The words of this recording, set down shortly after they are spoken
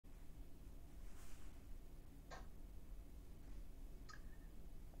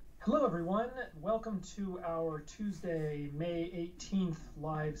Hello, everyone. Welcome to our Tuesday, May 18th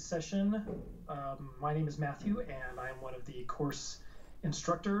live session. My name is Matthew, and I'm one of the course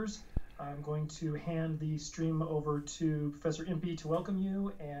instructors. I'm going to hand the stream over to Professor Impey to welcome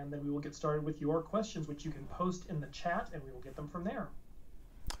you, and then we will get started with your questions, which you can post in the chat, and we will get them from there.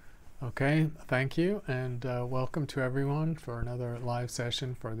 Okay, thank you, and welcome to everyone for another live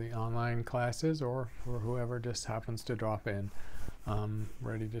session for the online classes or for whoever just happens to drop in.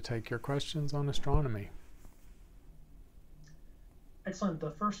 Ready to take your questions on astronomy. Excellent.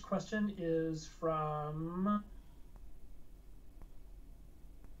 The first question is from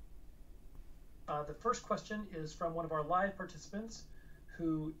one of our live participants,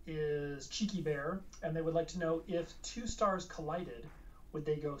 who is Cheeky Bear, and they would like to know, if two stars collided, would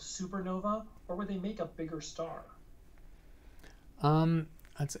they go supernova or would they make a bigger star?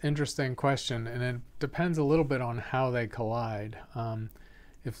 That's an interesting question, and it depends a little bit on how they collide.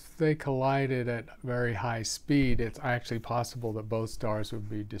 If they collided at very high speed, it's actually possible that both stars would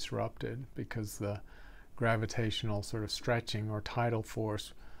be disrupted because the gravitational sort of stretching or tidal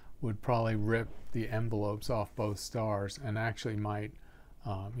force would probably rip the envelopes off both stars and actually might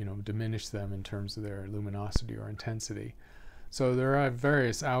diminish them in terms of their luminosity or intensity. So there are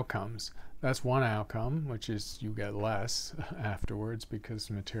various outcomes. That's one outcome, which is you get less afterwards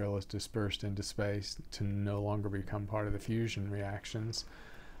because material is dispersed into space to no longer become part of the fusion reactions.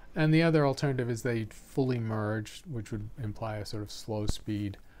 And the other alternative is they fully merge, which would imply a sort of slow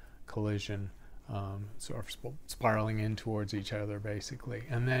speed collision, sort of spiraling in towards each other basically.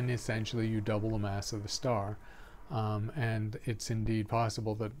 And then essentially you double the mass of the star. And it's indeed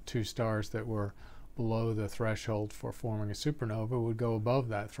possible that two stars that were below the threshold for forming a supernova would go above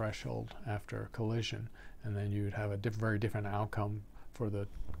that threshold after a collision, and then you would have a very different outcome for the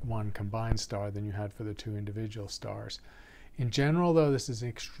one combined star than you had for the two individual stars. In general, though, this is an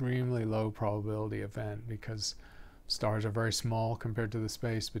extremely low probability event because stars are very small compared to the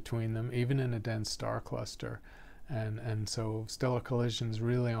space between them, even in a dense star cluster, and so stellar collisions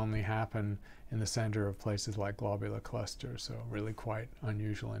really only happen in the center of places like globular clusters, so really quite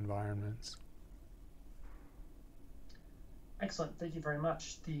unusual environments. Excellent, thank you very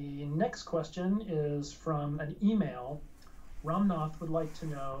much. The next question is from an email. Ramnath would like to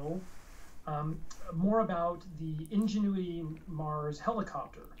know more about the Ingenuity Mars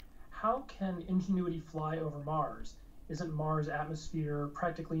helicopter. How can Ingenuity fly over Mars? Isn't Mars' atmosphere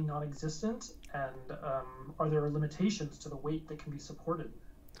practically non-existent? And are there limitations to the weight that can be supported?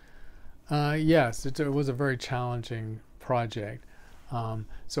 Yes, it was a very challenging project.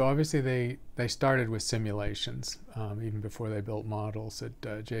 So obviously they started with simulations even before they built models. At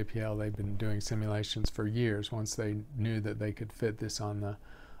JPL they've been doing simulations for years once they knew that they could fit this on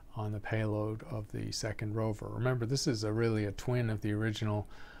the payload of the second rover. Remember, this is really a twin of the original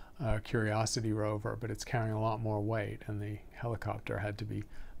Curiosity rover, but it's carrying a lot more weight, and the helicopter had to be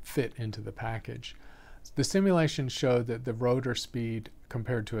fit into the package. The simulation showed that the rotor speed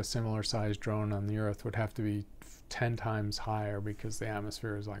compared to a similar sized drone on the Earth would have to be 10 times higher because the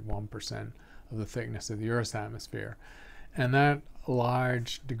atmosphere is like 1% of the thickness of the Earth's atmosphere. And that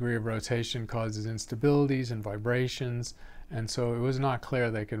large degree of rotation causes instabilities and vibrations, and so it was not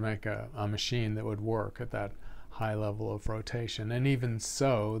clear they could make a machine that would work at that high level of rotation. And even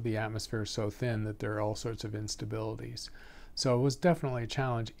so, the atmosphere is so thin that there are all sorts of instabilities. So it was definitely a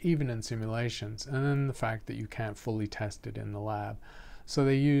challenge even in simulations, and then the fact that you can't fully test it in the lab. So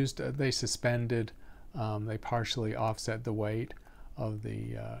they suspended, they partially offset the weight of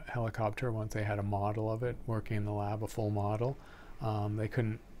the helicopter once they had a model of it working in the lab, a full model.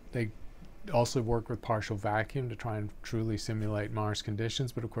 They also worked with partial vacuum to try and truly simulate Mars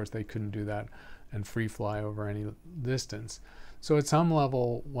conditions, but of course they couldn't do that and free fly over any distance. So at some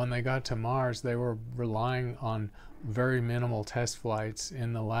level, when they got to Mars, they were relying on very minimal test flights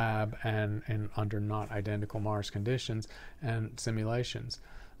in the lab and under not identical Mars conditions and simulations.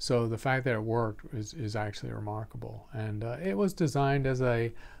 So the fact that it worked is actually remarkable. And it was designed as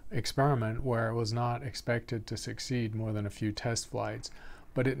an experiment where it was not expected to succeed more than a few test flights.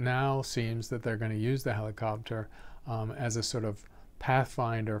 But it now seems that they're going to use the helicopter as a sort of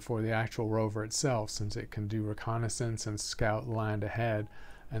pathfinder for the actual rover itself, since it can do reconnaissance and scout land ahead.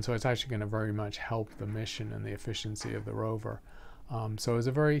 And so it's actually going to very much help the mission and the efficiency of the rover. So it was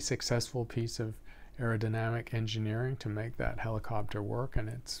a very successful piece of aerodynamic engineering to make that helicopter work, and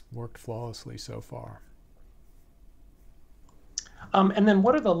it's worked flawlessly so far. And then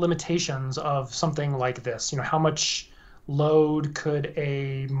what are the limitations of something like this? How much load could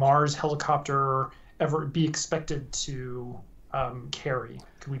a Mars helicopter ever be expected to carry?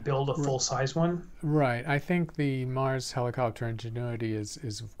 Could we build a full-size one? Right. I think the Mars helicopter Ingenuity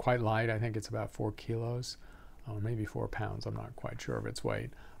is quite light. I think it's about 4 kilos, maybe 4 pounds. I'm not quite sure of its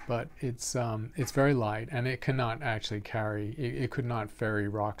weight, but it's very light, and it cannot actually carry. It could not ferry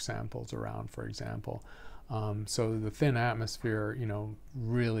rock samples around, for example. So the thin atmosphere,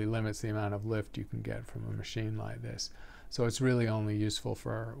 really limits the amount of lift you can get from a machine like this. So it's really only useful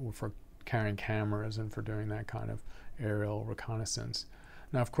for carrying cameras and for doing that kind of aerial reconnaissance.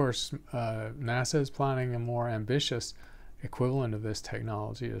 Now, of course, NASA is planning a more ambitious equivalent of this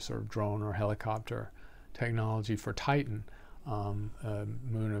technology, a sort of drone or helicopter technology for Titan,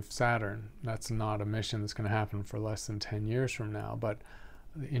 moon of Saturn. That's not a mission that's going to happen for less than 10 years from now, but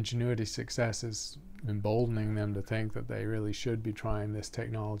the Ingenuity's success is emboldening them to think that they really should be trying this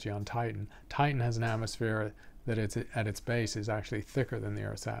technology on Titan. Titan has an atmosphere that at its base is actually thicker than the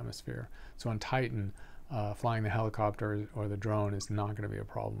Earth's atmosphere. So on Titan, flying the helicopter or the drone is not going to be a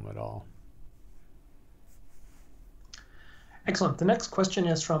problem at all. Excellent. The next question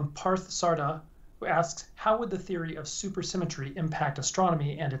is from Parth Sarda, who asks, how would the theory of supersymmetry impact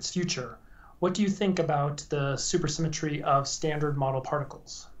astronomy and its future? What do you think about the supersymmetry of standard model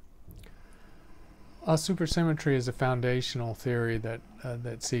particles? Supersymmetry is a foundational theory that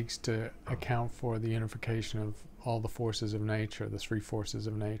seeks to account for the unification of all the forces of nature, the 3 forces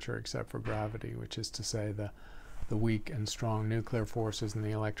of nature except for gravity, which is to say the weak and strong nuclear forces and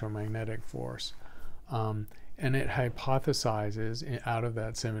the electromagnetic force. And it hypothesizes out of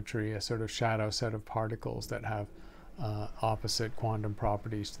that symmetry a sort of shadow set of particles that have opposite quantum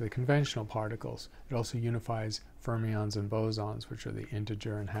properties to the conventional particles. It also unifies fermions and bosons, which are the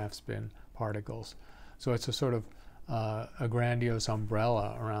integer and half-spin particles. So it's a sort of a grandiose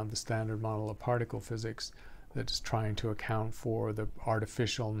umbrella around the standard model of particle physics that is trying to account for the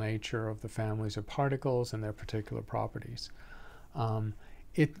artificial nature of the families of particles and their particular properties.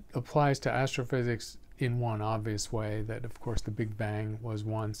 It applies to astrophysics in one obvious way, that of course the Big Bang was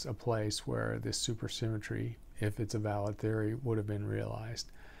once a place where this supersymmetry, if it's a valid theory, would have been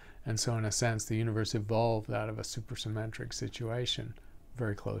realized. And so in a sense the universe evolved out of a supersymmetric situation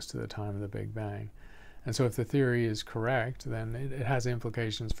very close to the time of the Big Bang. And so if the theory is correct, then it has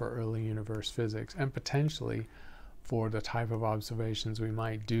implications for early universe physics and potentially for the type of observations we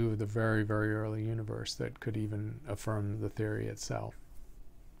might do of the very, very early universe that could even affirm the theory itself.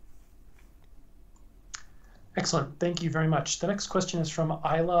 Excellent. Thank you very much. The next question is from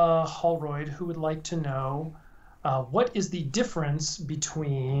Isla Holroyd, who would like to know what is the difference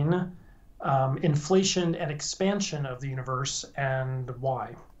between inflation and expansion of the universe, and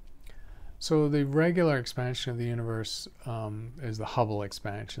why? So the regular expansion of the universe is the Hubble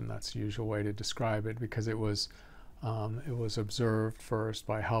expansion. That's the usual way to describe it, because it was observed first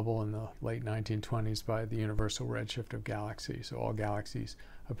by Hubble in the late 1920s by the universal redshift of galaxies. So all galaxies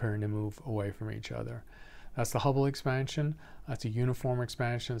appearing to move away from each other. That's the Hubble expansion. That's a uniform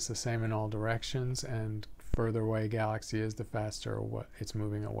expansion. It's the same in all directions, and further away a galaxy is, the faster it's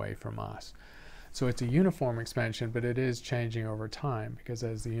moving away from us. So it's a uniform expansion, but it is changing over time, because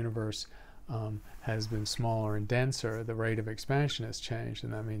as the universe has been smaller and denser, the rate of expansion has changed,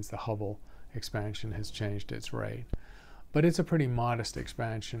 and that means the Hubble expansion has changed its rate. But it's a pretty modest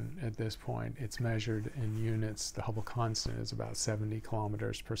expansion at this point. It's measured in units. The Hubble constant is about 70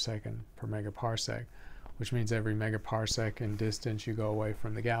 kilometers per second per megaparsec, which means every megaparsec in distance you go away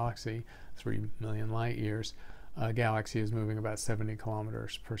from the galaxy, 3 million light years, a galaxy is moving about 70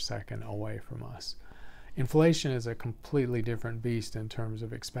 kilometers per second away from us. Inflation is a completely different beast in terms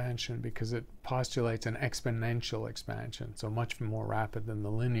of expansion, because it postulates an exponential expansion, so much more rapid than the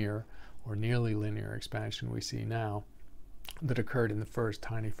linear or nearly linear expansion we see now that occurred in the first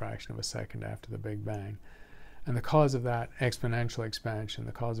tiny fraction of a second after the Big Bang. And the cause of that exponential expansion,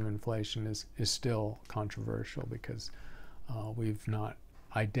 the cause of inflation, is still controversial, because we've not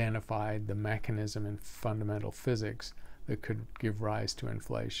identified the mechanism in fundamental physics that could give rise to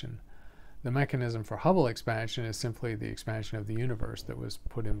inflation. The mechanism for Hubble expansion is simply the expansion of the universe that was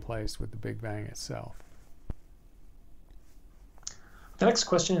put in place with the Big Bang itself. The next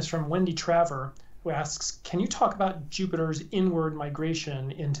question is from Wendy Traver, who asks, can you talk about Jupiter's inward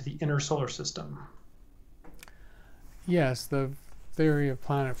migration into the inner solar system? Yes, the theory of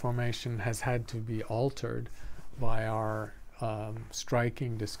planet formation has had to be altered by our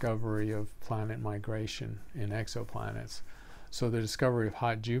striking discovery of planet migration in exoplanets. So the discovery of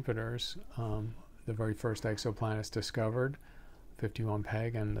hot Jupiters, the very first exoplanets discovered, 51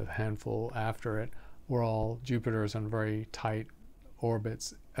 Peg and the handful after it, were all Jupiters on very tight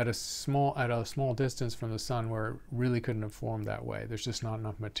orbits at a small distance from the sun, where it really couldn't have formed that way. There's just not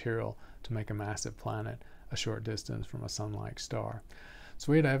enough material to make a massive planet a short distance from a sun-like star.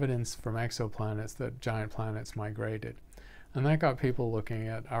 So we had evidence from exoplanets that giant planets migrated. And that got people looking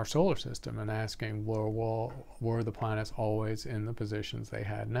at our solar system and asking, were the planets always in the positions they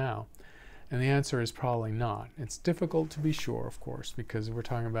had now? And the answer is probably not. It's difficult to be sure, of course, because we're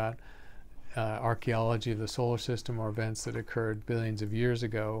talking about archaeology of the solar system or events that occurred billions of years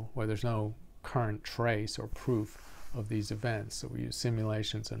ago where there's no current trace or proof of these events. So we use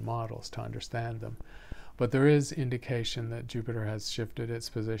simulations and models to understand them. But there is indication that Jupiter has shifted its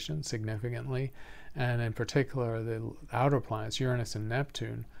position significantly, and in particular the outer planets, Uranus and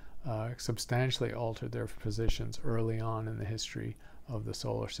Neptune, substantially altered their positions early on in the history of the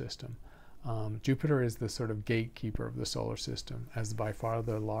solar system. Jupiter is the sort of gatekeeper of the solar system. As by far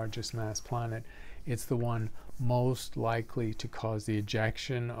the largest mass planet, it's the one most likely to cause the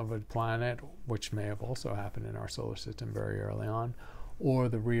ejection of a planet, which may have also happened in our solar system very early on, or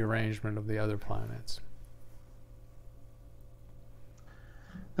the rearrangement of the other planets.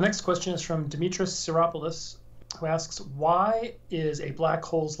 The next question is from Dimitris Siropoulos, who asks, why is a black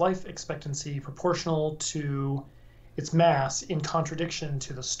hole's life expectancy proportional to its mass in contradiction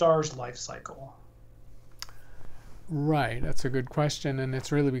to the star's life cycle? Right, that's a good question, and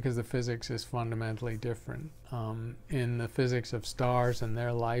it's really because the physics is fundamentally different. In the physics of stars and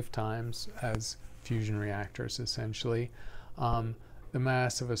their lifetimes as fusion reactors, essentially, the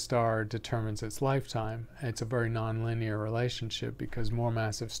mass of a star determines its lifetime. It's a very nonlinear relationship because more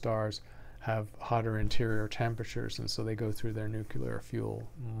massive stars have hotter interior temperatures, and so they go through their nuclear fuel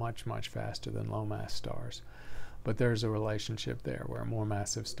much, much faster than low mass stars. But there's a relationship there where more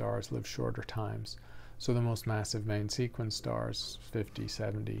massive stars live shorter times. So the most massive main sequence stars, 50,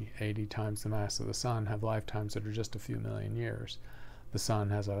 70, 80 times the mass of the Sun, have lifetimes that are just a few million years. The Sun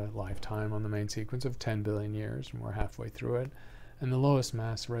has a lifetime on the main sequence of 10 billion years, and we're halfway through it. And the lowest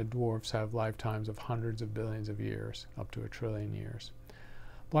mass red dwarfs have lifetimes of hundreds of billions of years, up to 1 trillion years.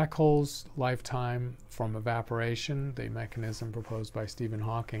 Black holes' lifetime from evaporation, the mechanism proposed by Stephen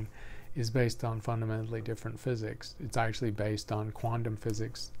Hawking, is based on fundamentally different physics. It's actually based on quantum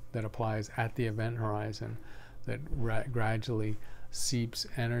physics that applies at the event horizon that gradually seeps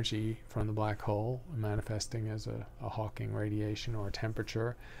energy from the black hole, manifesting as a Hawking radiation or a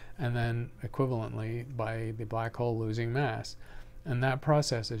temperature, and then equivalently by the black hole losing mass. And that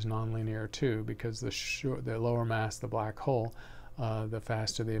process is nonlinear too, because the lower mass the black hole, the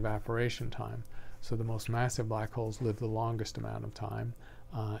faster the evaporation time. So the most massive black holes live the longest amount of time,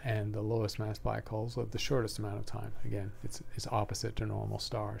 and the lowest mass black holes live the shortest amount of time. Again, it's opposite to normal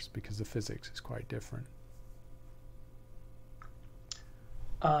stars because the physics is quite different.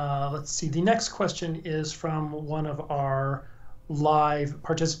 Let's see. The next question is from one of our live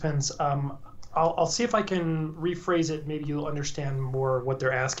participants. I'll see if I can rephrase it. Maybe you'll understand more what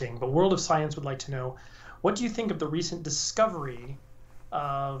they're asking. But World of Science would like to know, what do you think of the recent discovery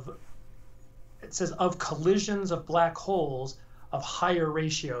of, it says, of collisions of black holes of higher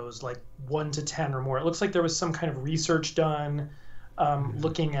ratios, like 1 to 10 or more? It looks like there was some kind of research done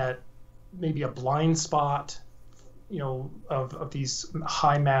looking at maybe a blind spot, of these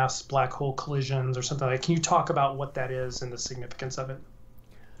high mass black hole collisions or something like that. Can you talk about what that is and the significance of it?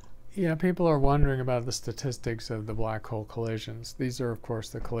 Yeah, people are wondering about the statistics of the black hole collisions. These are, of course,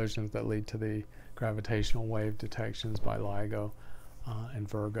 the collisions that lead to the gravitational wave detections by LIGO and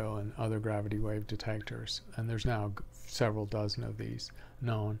Virgo and other gravity wave detectors. And there's now several dozen of these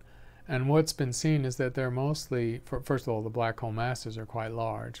known. And what's been seen is that they're mostly, first of all, the black hole masses are quite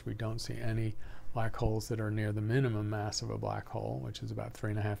large. We don't see any black holes that are near the minimum mass of a black hole, which is about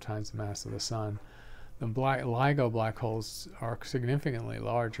 3.5 times the mass of the Sun. The LIGO black holes are significantly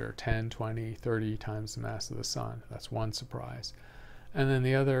larger, 10, 20, 30 times the mass of the Sun. That's one surprise. And then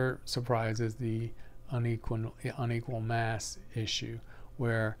the other surprise is the unequal mass issue,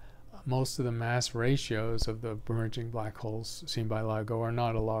 where most of the mass ratios of the emerging black holes seen by LIGO are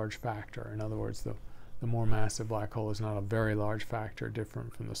not a large factor. In other words, the more massive black hole is not a very large factor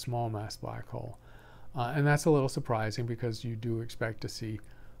different from the small mass black hole. And that's a little surprising because you do expect to see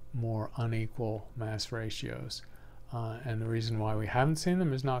more unequal mass ratios. And the reason why we haven't seen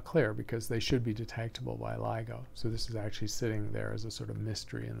them is not clear, because they should be detectable by LIGO. So this is actually sitting there as a sort of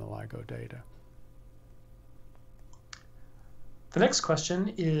mystery in the LIGO data. The next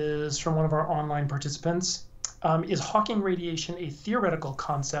question is from one of our online participants. Is Hawking radiation a theoretical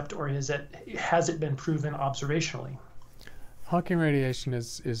concept, or has it been proven observationally? Hawking radiation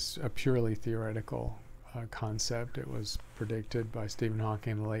is a purely theoretical concept. It was predicted by Stephen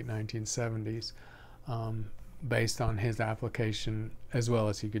Hawking in the late 1970s based on his application, as well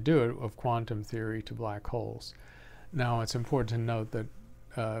as he could do it, of quantum theory to black holes. Now, it's important to note that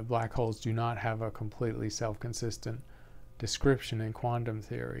black holes do not have a completely self-consistent description in quantum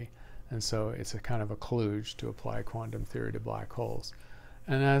theory, and so it's a kind of a kludge to apply quantum theory to black holes.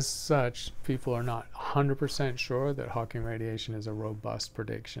 And as such, people are not 100% sure that Hawking radiation is a robust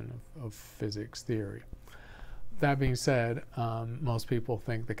prediction of physics theory. That being said, most people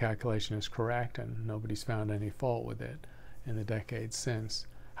think the calculation is correct, and nobody's found any fault with it in the decades since.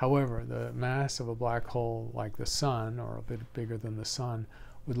 However, the mass of a black hole like the Sun, or a bit bigger than the Sun,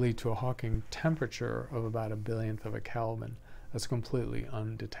 would lead to a Hawking temperature of about 1/1000th of a Kelvin. That's a completely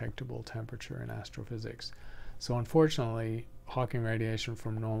undetectable temperature in astrophysics. So unfortunately, Hawking radiation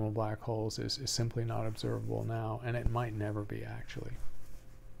from normal black holes is simply not observable now, and it might never be, actually.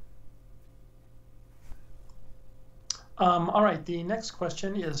 All right, the next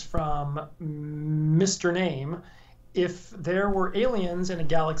question is from Mr. Name. If there were aliens in a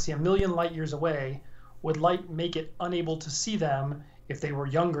galaxy 1,000,000 light years away, would light make it unable to see them if they were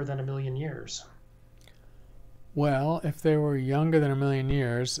younger than 1,000,000 years? Well, if they were younger than 1,000,000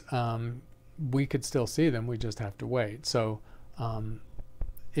 years, we could still see them. We just have to wait. So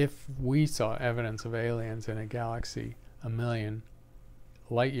if we saw evidence of aliens in a galaxy 1,000,000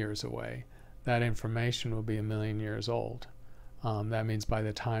 light years away, that information will be 1,000,000 years old. That means by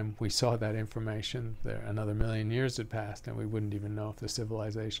the time we saw that information, another 1,000,000 years had passed, and we wouldn't even know if the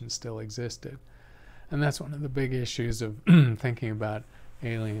civilization still existed. And that's one of the big issues of thinking about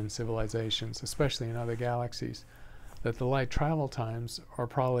alien civilizations, especially in other galaxies, that the light travel times are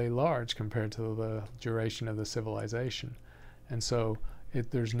probably large compared to the duration of the civilization. And so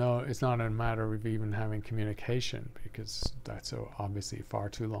it's not a matter of even having communication, because that's obviously far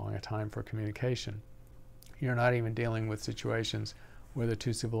too long a time for communication. You're not even dealing with situations where the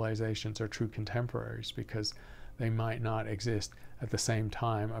two civilizations are true contemporaries, because they might not exist at the same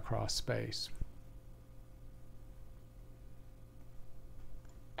time across space.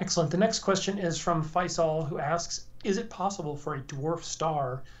 Excellent. The next question is from Faisal, who asks, is it possible for a dwarf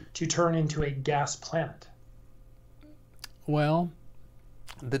star to turn into a gas planet? Well,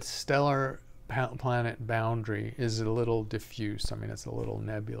 the stellar planet boundary is a little diffuse. I mean, it's a little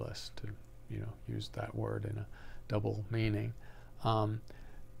nebulous, to use that word in a double meaning.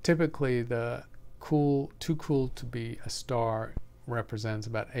 Typically, the too cool to be a star represents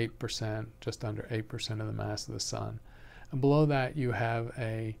about 8%, just under 8% of the mass of the Sun. And below that, you have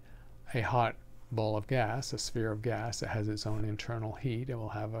a hot ball of gas, a sphere of gas that has its own internal heat. It will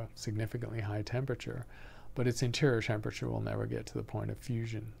have a significantly high temperature, but its interior temperature will never get to the point of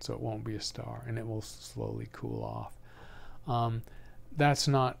fusion, so it won't be a star, and it will slowly cool off. That's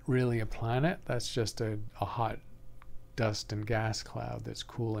not really a planet. That's just a hot dust and gas cloud that's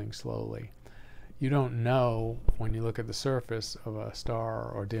cooling slowly. You don't know, when you look at the surface of a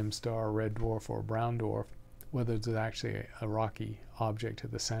star or dim star, red dwarf or brown dwarf, whether there's actually a rocky object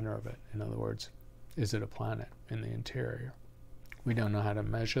at the center of it. In other words, is it a planet in the interior? We don't know how to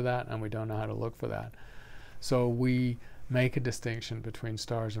measure that, and we don't know how to look for that. So we make a distinction between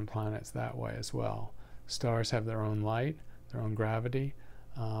stars and planets that way as well. Stars have their own light, their own gravity.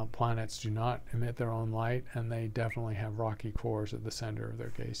 Planets do not emit their own light, and they definitely have rocky cores at the center of their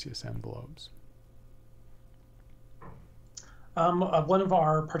gaseous envelopes. One of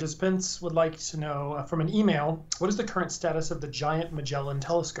our participants would like to know from an email, what is the current status of the Giant Magellan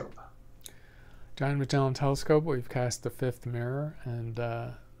Telescope? Giant Magellan Telescope, we've cast the 5th mirror, and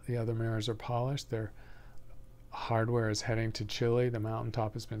the other mirrors are polished. Their hardware is heading to Chile. The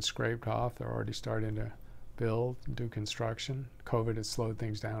mountaintop has been scraped off. They're already starting to build, do construction. COVID has slowed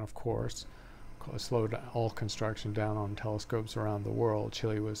things down, of course. Slowed all construction down on telescopes around the world.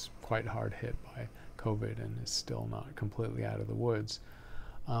 Chile was quite hard hit by COVID and is still not completely out of the woods.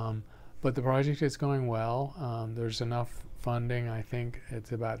 But the project is going well. There's enough funding. I think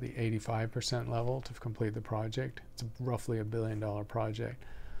it's about the 85% level to complete the project. It's roughly $1 billion project.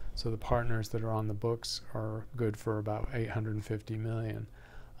 So the partners that are on the books are good for about $850 million.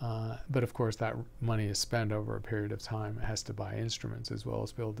 But of course that money is spent over a period of time. It has to buy instruments as well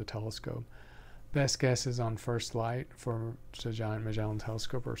as build the telescope. Best guess is on first light for the Giant Magellan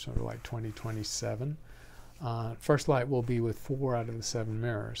Telescope, or sort of like 2027. First light will be with 4 out of the 7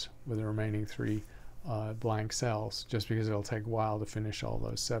 mirrors, with the remaining 3 blank cells, just because it'll take a while to finish all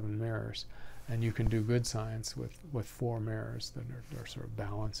those 7 mirrors. And you can do good science with 4 mirrors that are sort of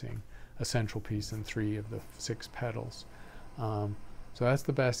balancing a central piece and 3 of the 6 petals. So that's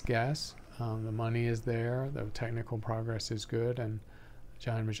the best guess. The money is there, the technical progress is good, and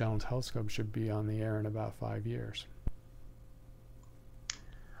Giant Magellan Telescope should be on the air in about 5 years.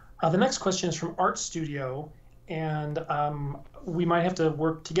 The next question is from Art Studio, and we might have to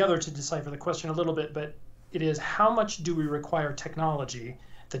work together to decipher the question a little bit, but it is how much do we require technology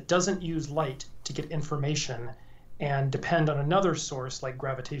that doesn't use light to get information and depend on another source like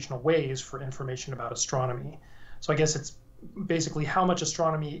gravitational waves for information about astronomy. So I guess it's basically how much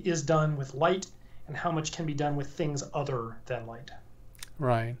astronomy is done with light and how much can be done with things other than light.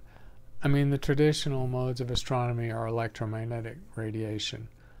 Right. I mean, the traditional modes of astronomy are electromagnetic radiation.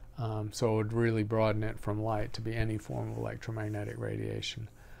 So it would really broaden it from light to be any form of electromagnetic radiation.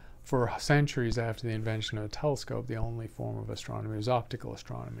 For centuries after the invention of a telescope, the only form of astronomy was optical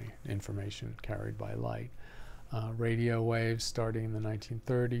astronomy, information carried by light. Radio waves starting in the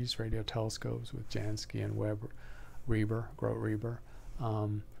 1930s, radio telescopes with Jansky and Grote-Reber,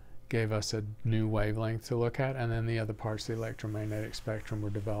 gave us a new wavelength to look at, and then the other parts of the electromagnetic spectrum were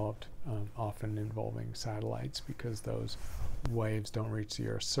developed, often involving satellites, because those waves don't reach the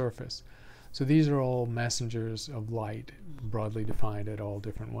Earth's surface. So these are all messengers of light, broadly defined at all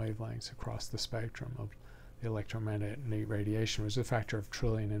different wavelengths across the spectrum of the electromagnetic radiation, which is a factor of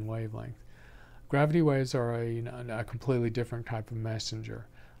trillion in wavelength. Gravity waves are a completely different type of messenger,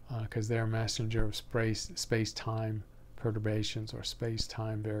 because they're a messenger of space-time perturbations or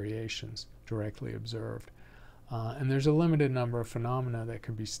space-time variations directly observed. And there's a limited number of phenomena that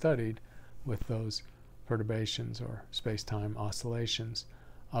can be studied with those perturbations or space-time oscillations.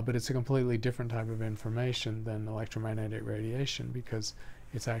 But it's a completely different type of information than electromagnetic radiation, because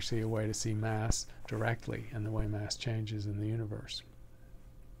it's actually a way to see mass directly and the way mass changes in the universe.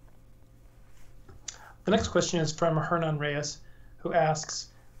 The next question is from Hernan Reyes, who asks,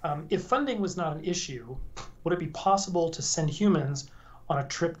 if funding was not an issue, would it be possible to send humans on a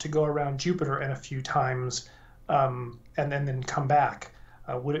trip to go around Jupiter and a few times and then come back?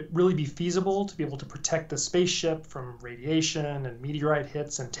 Would it really be feasible to be able to protect the spaceship from radiation and meteorite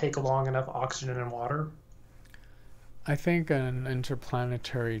hits and take along enough oxygen and water? I think an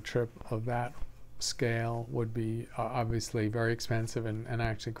interplanetary trip of that scale would be obviously very expensive and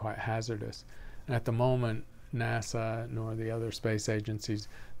actually quite hazardous. And at the moment, NASA nor the other space agencies,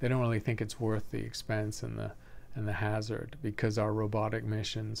 they don't really think it's worth the expense and the hazard, because our robotic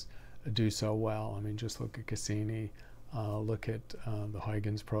missions do so well. I mean, just look at Cassini. Look at the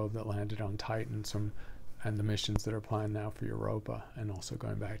Huygens probe that landed on Titan, and the missions that are planned now for Europa, and also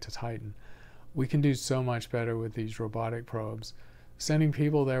going back to Titan. We can do so much better with these robotic probes. Sending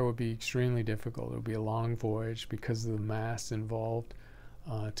people there would be extremely difficult. It would be a long voyage because of the mass involved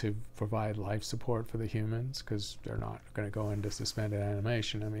to provide life support for the humans, because they're not going to go into suspended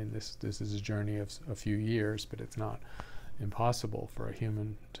animation. I mean, this is a journey of a few years, but it's not impossible for a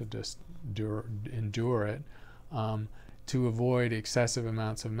human to just endure it. To avoid excessive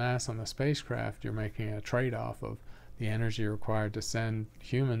amounts of mass on the spacecraft, you're making a trade-off of the energy required to send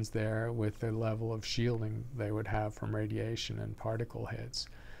humans there with the level of shielding they would have from radiation and particle hits.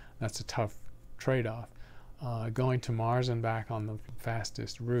 That's a tough trade-off. Going to Mars and back on the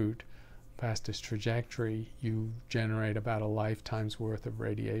fastest route, fastest trajectory, you generate about a lifetime's worth of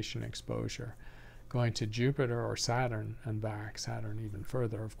radiation exposure. Going to Jupiter or Saturn and back, Saturn even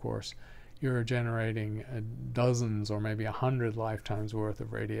further, of course, you're generating dozens or maybe 100 lifetimes worth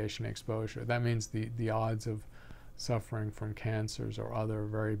of radiation exposure. That means the odds of suffering from cancers or other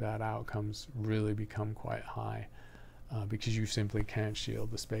very bad outcomes really become quite high, because you simply can't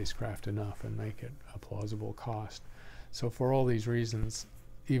shield the spacecraft enough and make it a plausible cost. So for all these reasons,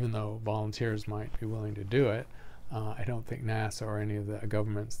 even though volunteers might be willing to do it, I don't think NASA or any of the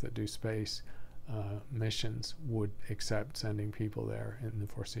governments that do space missions would accept sending people there in the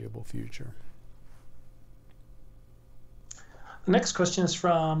foreseeable future. The next question is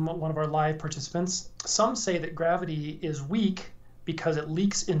from one of our live participants. Some say that gravity is weak because it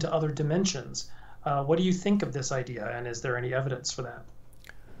leaks into other dimensions. What do you think of this idea, and is there any evidence for that?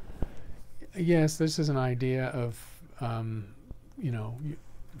 Yes, this is an idea of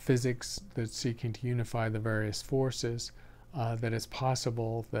physics that's seeking to unify the various forces, that it's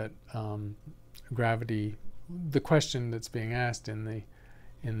possible that gravity, the question that's being asked in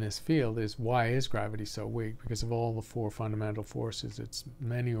this field is, why is gravity so weak? Because of all the four fundamental forces, it's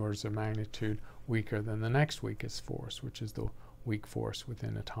many orders of magnitude weaker than the next weakest force, which is the weak force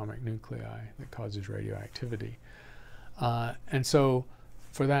within atomic nuclei that causes radioactivity. And so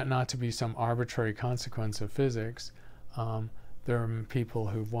for that not to be some arbitrary consequence of physics, there are people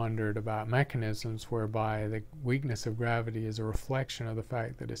who've wondered about mechanisms whereby the weakness of gravity is a reflection of the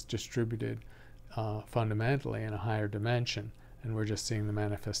fact that it's distributed fundamentally in a higher dimension, and we're just seeing the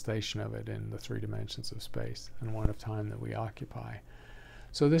manifestation of it in the 3 dimensions of space and one of time that we occupy.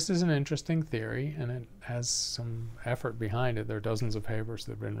 So this is an interesting theory, and it has some effort behind it. There are dozens of papers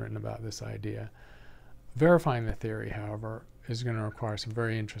that have been written about this idea. Verifying the theory, however, is going to require some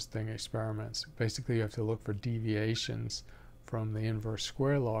very interesting experiments. Basically, you have to look for deviations from the inverse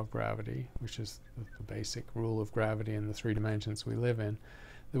square law of gravity, which is the basic rule of gravity in the 3 dimensions we live in.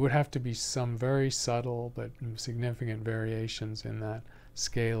 There would have to be some very subtle but significant variations in that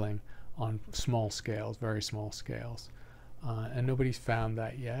scaling on small scales, very small scales. And nobody's found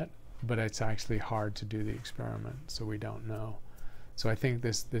that yet, but it's actually hard to do the experiment, so we don't know. So I think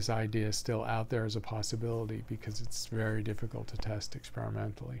this idea is still out there as a possibility because it's very difficult to test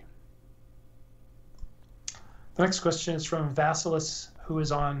experimentally. The next question is from Vasilis, who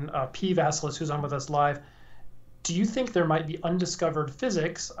is on P. Vasilis, who's on with us live. Do you think there might be undiscovered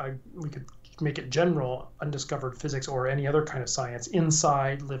physics? We could make it general, undiscovered physics or any other kind of science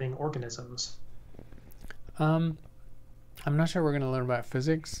inside living organisms. I'm not sure we're going to learn about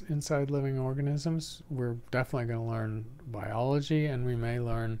physics inside living organisms. We're definitely going to learn biology, and we may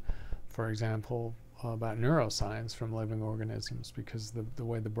learn, for example, about neuroscience from living organisms, because the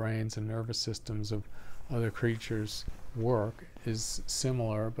way the brains and nervous systems of other creatures work is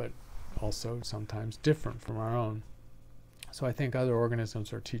similar, but also sometimes different from our own. So I think other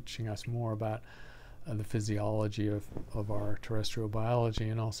organisms are teaching us more about the physiology of our terrestrial biology,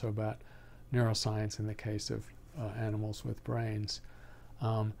 and also about neuroscience in the case of animals with brains.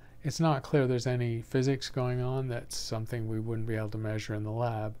 It's not clear there's any physics going on. That's something we wouldn't be able to measure in the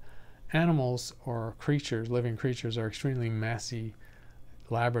lab. Animals or creatures, living creatures, are extremely messy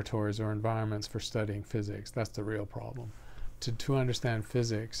laboratories or environments for studying physics. That's the real problem. To understand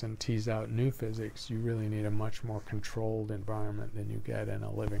physics and tease out new physics, you really need a much more controlled environment than you get in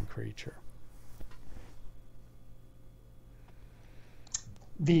a living creature.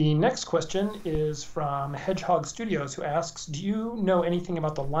 The next question is from Hedgehog Studios, who asks, do you know anything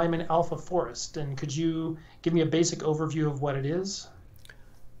about the Lyman alpha forest, and could you give me a basic overview of what it is?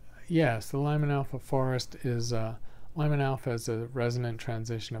 Yes, the Lyman alpha forest is Lyman alpha is a resonant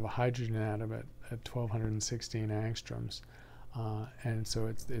transition of a hydrogen atom at 1216 angstroms, and so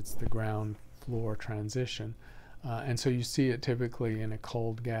it's the ground floor transition, and so you see it typically in a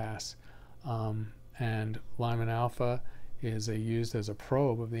cold gas, and Lyman alpha is used as a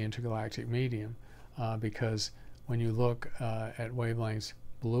probe of the intergalactic medium, because when you look at wavelengths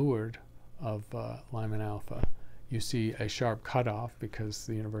blueward of Lyman alpha, you see a sharp cutoff because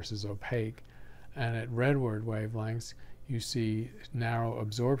the universe is opaque, and at redward wavelengths you see narrow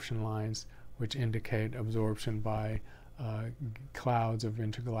absorption lines which indicate absorption by clouds of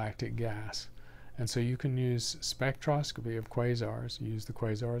intergalactic gas. And so you can use spectroscopy of quasars. You use the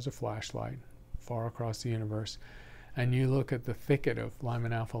quasar as a flashlight far across the universe, and you look at the thicket of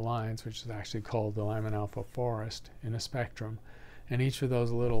Lyman alpha lines, which is actually called the Lyman alpha forest, in a spectrum, and each of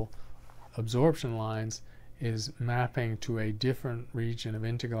those little absorption lines is mapping to a different region of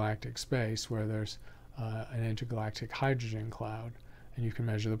intergalactic space where there's an intergalactic hydrogen cloud, and you can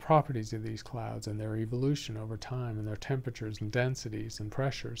measure the properties of these clouds and their evolution over time and their temperatures and densities and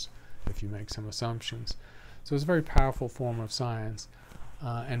pressures if you make some assumptions. So it's a very powerful form of science,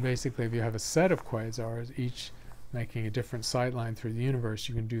 and basically if you have a set of quasars, each making a different sightline through the universe,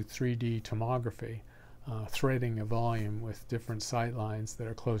 you can do 3D tomography, threading a volume with different sightlines that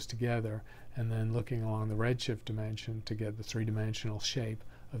are close together, and then looking along the redshift dimension to get the three-dimensional shape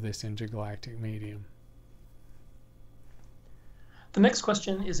of this intergalactic medium. The next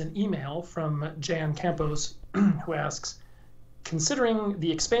question is an email from Jan Campos, who asks, considering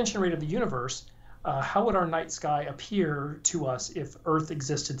the expansion rate of the universe, how would our night sky appear to us if Earth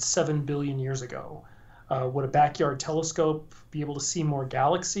existed 7 billion years ago? Would a backyard telescope be able to see more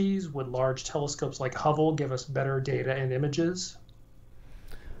galaxies? Would large telescopes like Hubble give us better data and images?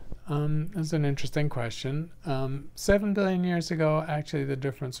 That's an interesting question. 7 billion years ago, actually the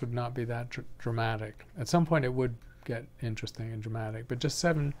difference would not be that dramatic. At some point it would get interesting and dramatic, but just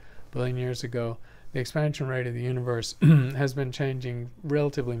 7 billion years ago, the expansion rate of the universe has been changing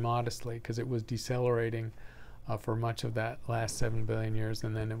relatively modestly because it was decelerating for much of that last 7 billion years,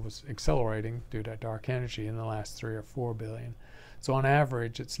 and then it was accelerating due to dark energy in the last 3 or 4 billion. So on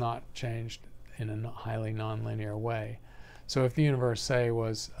average, it's not changed in a highly nonlinear way. So if the universe, say,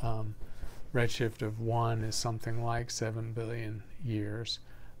 was redshift of 1 is something like 7 billion years,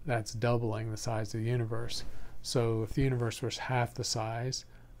 that's doubling the size of the universe. So if the universe was half the size,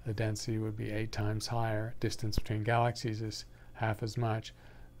 the density would be 8 times higher. Distance between galaxies is half as much.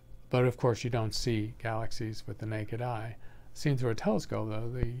 But of course you don't see galaxies with the naked eye. Seen through a telescope, though,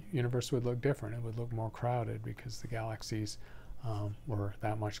 the universe would look different. It would look more crowded because the galaxies were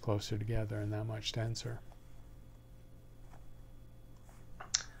that much closer together and that much denser.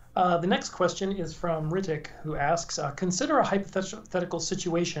 The next question is from Ritik, who asks, consider a hypothetical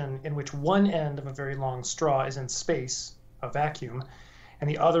situation in which one end of a very long straw is in space, a vacuum, and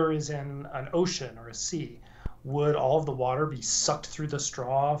the other is in an ocean or a sea, would all of the water be sucked through the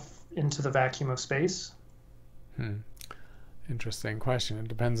straw into the vacuum of space? Interesting question. It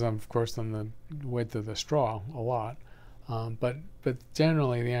depends, of course, on the width of the straw a lot. But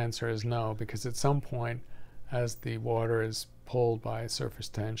generally the answer is no, because at some point, as the water is pulled by surface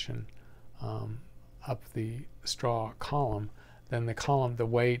tension up the straw column, then the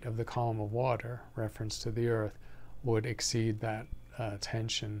weight of the column of water, reference to the Earth, would exceed that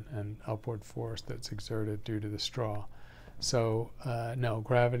tension and upward force that's exerted due to the straw. So no,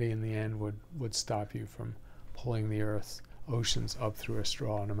 gravity in the end would stop you from pulling the Earth's oceans up through a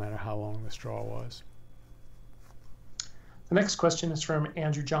straw, no matter how long the straw was. The next question is from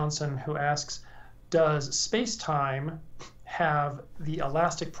Andrew Johnson, who asks, does space-time have the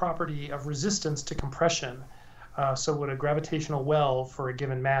elastic property of resistance to compression? So would a gravitational well for a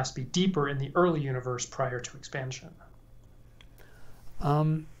given mass be deeper in the early universe prior to expansion?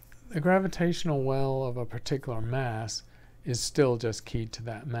 The gravitational well of a particular mass is still just keyed to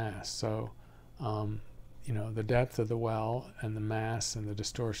that mass. So, the depth of the well and the mass and the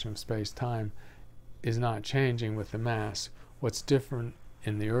distortion of space-time is not changing with the mass. What's different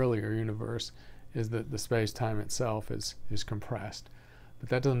in the earlier universe is that the space-time itself is compressed. But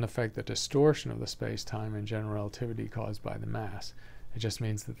that doesn't affect the distortion of the space-time and general relativity caused by the mass. It just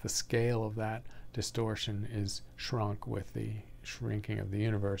means that the scale of that distortion is shrunk with the shrinking of the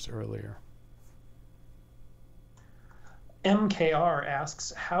universe earlier. MKR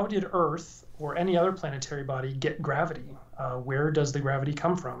asks, how did Earth or any other planetary body get gravity? Where does the gravity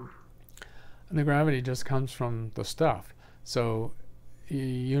come from? And the gravity just comes from the stuff. So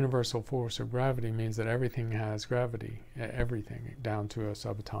universal force of gravity means that everything has gravity, everything down to a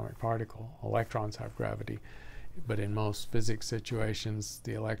subatomic particle. Electrons have gravity, but in most physics situations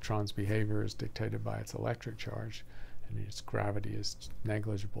the electron's behavior is dictated by its electric charge, and its gravity is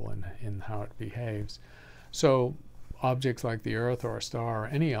negligible in how it behaves. So objects like the Earth or a star or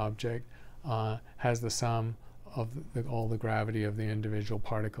any object has the sum of all the gravity of the individual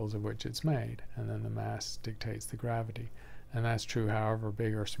particles of which it's made, and then the mass dictates the gravity. And that's true however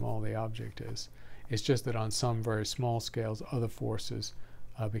big or small the object is. It's just that on some very small scales, other forces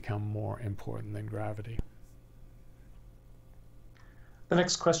become more important than gravity. The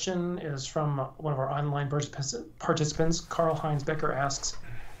next question is from one of our online participants. Karl Heinz Becker asks,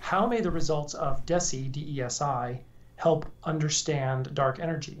 how may the results of DESI, D-E-S-I, help understand dark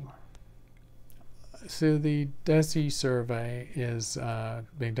energy? So the DESI survey is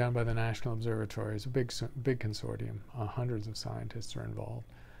being done by the National Observatory. It's a big consortium. Hundreds of scientists are involved.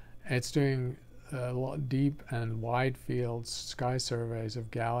 It's doing deep and wide field sky surveys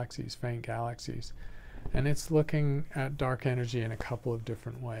of galaxies, faint galaxies. And it's looking at dark energy in a couple of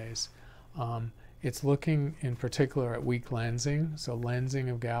different ways. It's looking in particular at weak lensing. So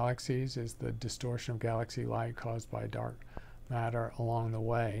lensing of galaxies is the distortion of galaxy light caused by dark matter along the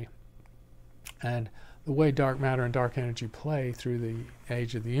way. And the way dark matter and dark energy play through the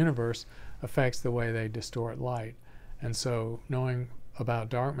age of the universe affects the way they distort light. And so knowing about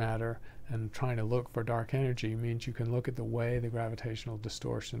dark matter and trying to look for dark energy means you can look at the way the gravitational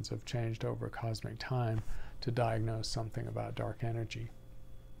distortions have changed over cosmic time to diagnose something about dark energy.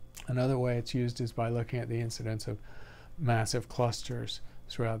 Another way it's used is by looking at the incidence of massive clusters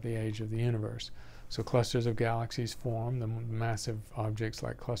throughout the age of the universe. So clusters of galaxies form, the massive objects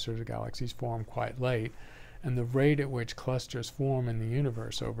like clusters of galaxies form quite late, and the rate at which clusters form in the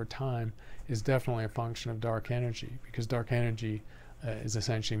universe over time is definitely a function of dark energy, because dark energy is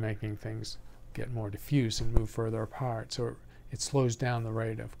essentially making things get more diffuse and move further apart. So it slows down the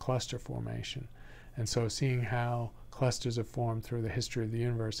rate of cluster formation. And so seeing how clusters have formed through the history of the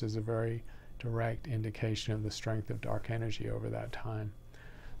universe is a very direct indication of the strength of dark energy over that time.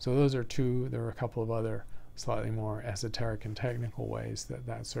 So those are two. There are a couple of other slightly more esoteric and technical ways that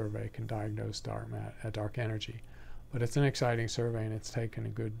that survey can diagnose dark energy. But it's an exciting survey, and it's taken a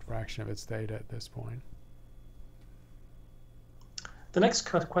good fraction of its data at this point. The next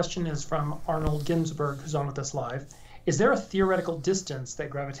question is from Arnold Ginsberg, who's on with us live. Is there a theoretical distance that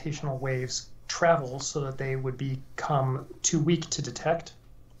gravitational waves travel so that they would become too weak to detect?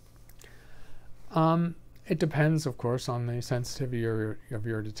 It depends, of course, on the sensitivity of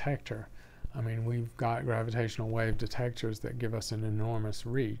your detector. I mean, we've got gravitational wave detectors that give us an enormous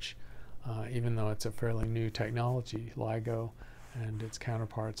reach, even though it's a fairly new technology. LIGO and its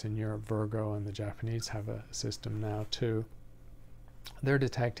counterparts in Europe, Virgo, and the Japanese have a system now too. They're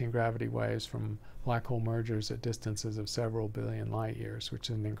detecting gravity waves from black hole mergers at distances of several billion light years, which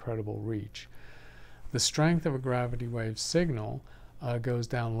is an incredible reach. The strength of a gravity wave signal goes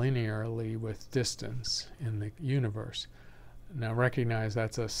down linearly with distance in the universe. Now recognize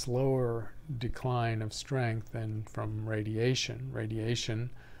that's a slower decline of strength than from radiation. Radiation,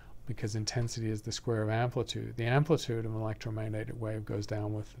 because intensity is the square of amplitude. The amplitude of an electromagnetic wave goes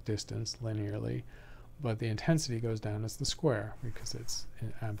down with distance linearly, but the intensity goes down as the square because it's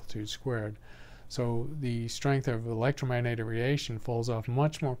amplitude squared. So the strength of electromagnetic radiation falls off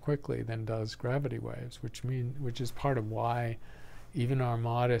much more quickly than does gravity waves, which is part of why even our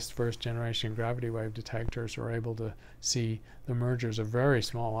modest first generation gravity wave detectors are able to see the mergers of very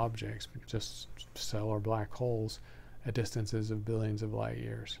small objects, just stellar black holes, at distances of billions of light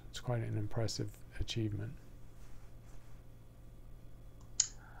years. It's quite an impressive achievement.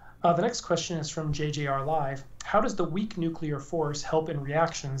 The next question is from JJR Live. How does the weak nuclear force help in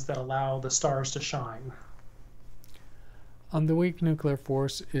reactions that allow the stars to shine? The weak nuclear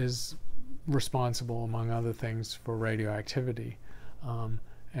force is responsible, among other things, for radioactivity.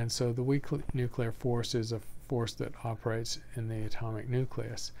 And so the weak nuclear force is a force that operates in the atomic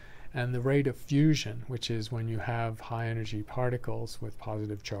nucleus. And the rate of fusion, which is when you have high energy particles with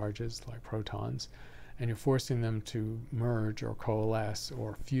positive charges like protons, and you're forcing them to merge or coalesce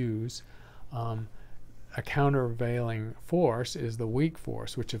or fuse, a countervailing force is the weak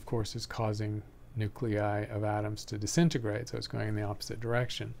force, which of course is causing nuclei of atoms to disintegrate, so it's going in the opposite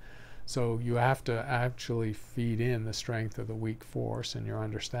direction. So you have to actually feed in the strength of the weak force and your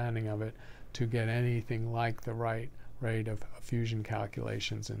understanding of it to get anything like the right rate of fusion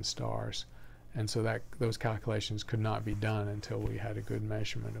calculations in stars. And so that those calculations could not be done until we had a good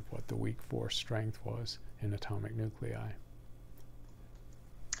measurement of what the weak force strength was in atomic nuclei.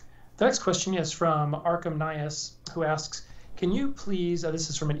 The next question is from Arkham Nias, who asks, can you please, this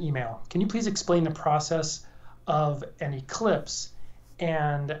is from an email, can you please explain the process of an eclipse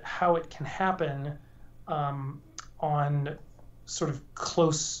and how it can happen on sort of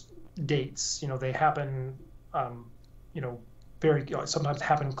close dates? You know, they happen, sometimes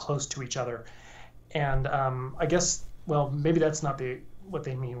happen close to each other. And I guess, well, maybe that's not what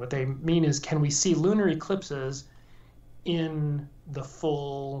they mean. What they mean is, can we see lunar eclipses in the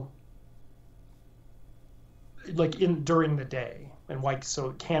full, during the day? And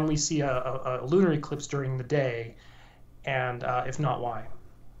so can we see a lunar eclipse during the day? And if not, why?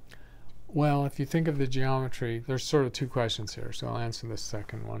 Well, if you think of the geometry, there's sort of two questions here, so I'll answer the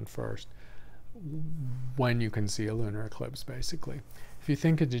second one first. When you can see a lunar eclipse, basically. If you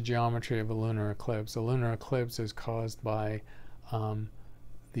think of the geometry of a lunar eclipse is caused by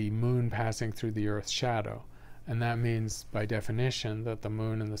the moon passing through the Earth's shadow. And that means, by definition, that the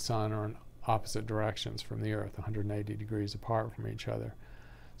moon and the sun are in opposite directions from the Earth, 180 degrees apart from each other.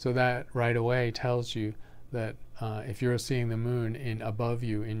 So that right away tells you that if you're seeing the moon above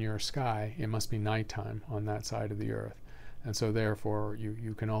you in your sky, it must be nighttime on that side of the Earth. And so therefore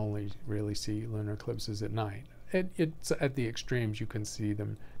you can only really see lunar eclipses at night. It's at the extremes you can see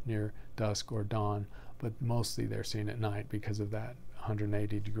them near dusk or dawn, but mostly they're seen at night because of that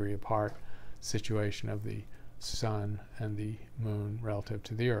 180 degree apart situation of the sun and the moon relative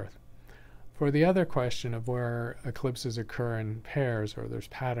to the Earth. For the other question of where eclipses occur in pairs, or there's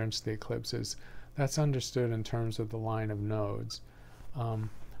patterns to the eclipses, that's understood in terms of the line of nodes.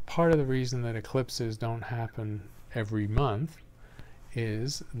 Part of the reason that eclipses don't happen every month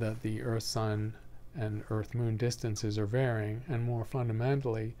is that the Earth-Sun and Earth-Moon distances are varying, and more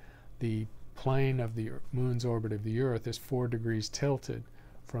fundamentally, the plane of the Moon's orbit of the Earth is 4 degrees tilted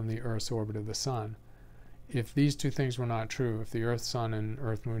from the Earth's orbit of the Sun. If these two things were not true, if the Earth-Sun and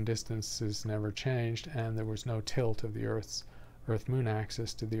Earth-Moon distances never changed and there was no tilt of the Earth-Moon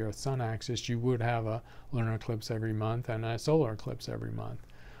axis to the Earth-Sun axis, you would have a lunar eclipse every month and a solar eclipse every month.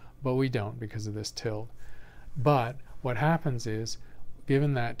 But we don't because of this tilt. But what happens is,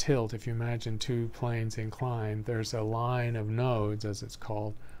 given that tilt, if you imagine two planes inclined, there's a line of nodes, as it's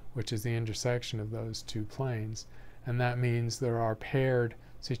called, which is the intersection of those two planes. And that means there are paired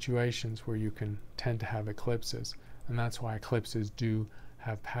situations where you can tend to have eclipses. And that's why eclipses do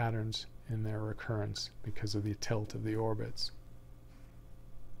have patterns in their recurrence, because of the tilt of the orbits.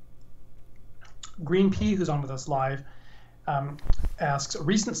 Green P, who's on with us live, asks,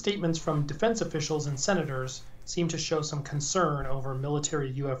 recent statements from defense officials and senators seem to show some concern over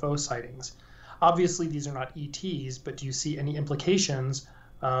military UFO sightings. Obviously, these are not ETs, but do you see any implications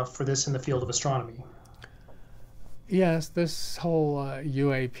for this in the field of astronomy? Yes, this whole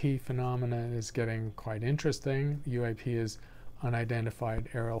UAP phenomenon is getting quite interesting. UAP is unidentified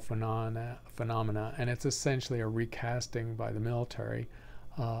aerial phenomena, and it's essentially a recasting by the military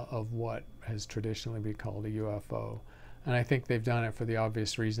of what has traditionally been called a UFO. And I think they've done it for the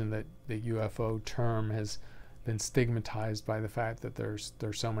obvious reason that the UFO term has been stigmatized by the fact that there's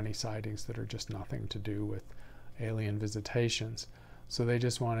so many sightings that are just nothing to do with alien visitations. So they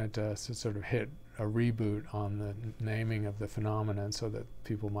just wanted to sort of hit a reboot on the naming of the phenomenon so that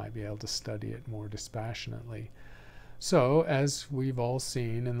people might be able to study it more dispassionately. So, as we've all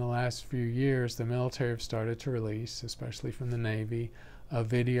seen in the last few years, the military have started to release, especially from the Navy,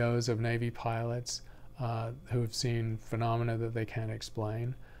 videos of Navy pilots who have seen phenomena that they can't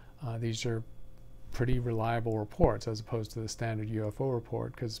explain. These are pretty reliable reports as opposed to the standard UFO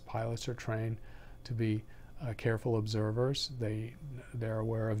report, because pilots are trained to be careful observers. They're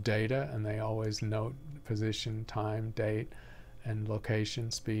aware of data, and they always note position, time, date, and location,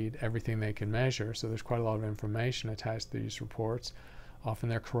 speed, everything they can measure. So there's quite a lot of information attached to these reports. Often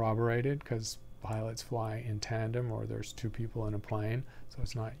they're corroborated because pilots fly in tandem, or there's two people in a plane, so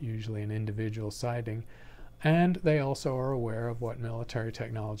it's not usually an individual sighting. And they also are aware of what military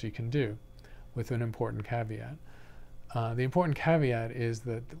technology can do, with an important caveat. The important caveat is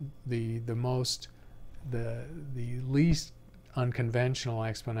that the least unconventional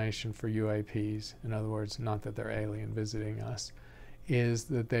explanation for UAPs, in other words, not that they're alien visiting us, is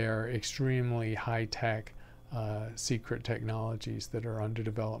that they are extremely high-tech secret technologies that are under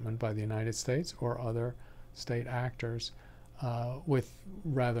development by the United States or other state actors with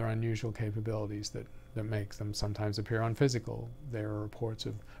rather unusual capabilities that make them sometimes appear unphysical. There are reports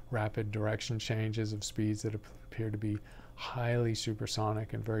of rapid direction changes of speeds that appear to be highly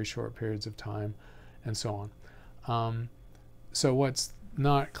supersonic in very short periods of time, and so on. So what's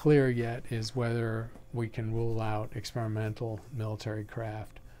not clear yet is whether we can rule out experimental military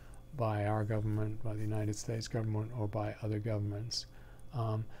craft by our government, by the United States government, or by other governments.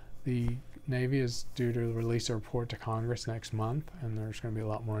 The Navy is due to release a report to Congress next month, and there's going to be a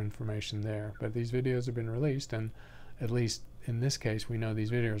lot more information there. But these videos have been released, and at least in this case, we know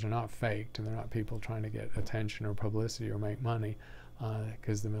these videos are not faked, and they're not people trying to get attention or publicity or make money,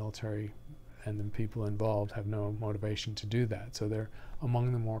 because the military and the people involved have no motivation to do that. So they're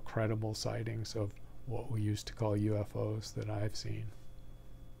among the more credible sightings of what we used to call UFOs that I've seen.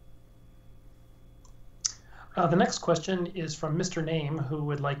 The next question is from Mr. Name, who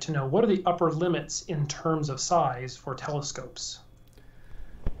would like to know, what are the upper limits in terms of size for telescopes?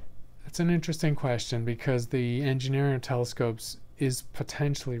 That's an interesting question, because the engineering of telescopes is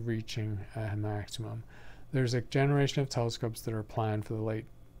potentially reaching a maximum. There's a generation of telescopes that are planned for the late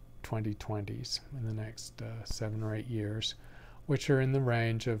 2020s, in the next 7 or 8 years, which are in the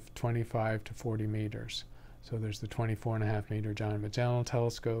range of 25 to 40 meters. So there's the 24.5 meter Giant Magellan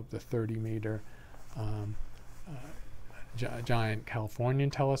Telescope, the 30 meter Giant Californian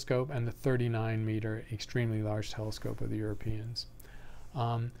Telescope, and the 39 meter extremely large telescope of the Europeans.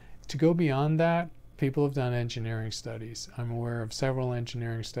 To go beyond that, people have done engineering studies. I'm aware of several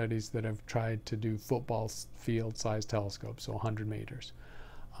engineering studies that have tried to do football field sized telescopes, so 100 meters.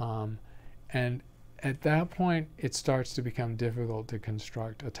 And at that point, it starts to become difficult to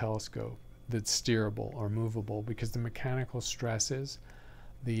construct a telescope that's steerable or movable, because the mechanical stresses,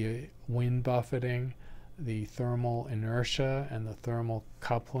 the wind buffeting, the thermal inertia, and the thermal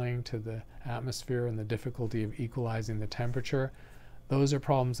coupling to the atmosphere, and the difficulty of equalizing the temperature, those are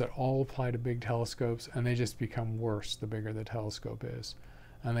problems that all apply to big telescopes, and they just become worse the bigger the telescope is.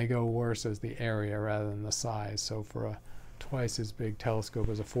 And they go worse as the area rather than the size. So for a twice as big telescope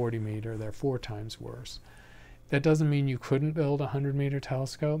as a 40 meter, they're 4 times worse. That doesn't mean you couldn't build a 100 meter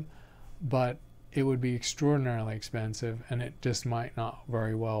telescope, but it would be extraordinarily expensive, and it just might not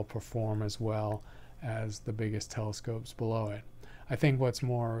very well perform as well as the biggest telescopes below it. I think what's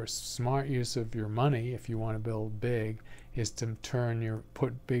more smart use of your money, if you want to build big, is to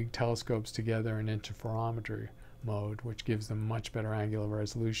put big telescopes together in interferometry mode, which gives them much better angular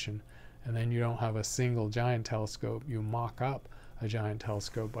resolution. And then you don't have a single giant telescope. You mock up a giant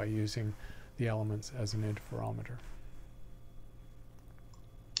telescope by using the elements as an interferometer.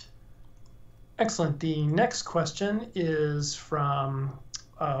 Excellent. The next question is from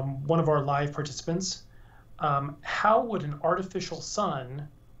one of our live participants. How would an artificial sun,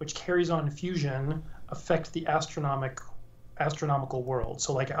 which carries on fusion, affect the astronomical world?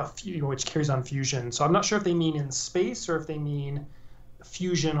 So like which carries on fusion. So I'm not sure if they mean in space or if they mean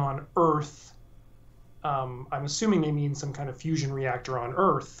fusion on Earth. I'm assuming they mean some kind of fusion reactor on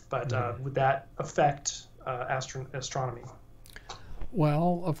Earth, but would that affect astronomy?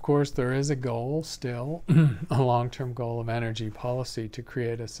 Well, of course, there is a goal still, a long-term goal of energy policy, to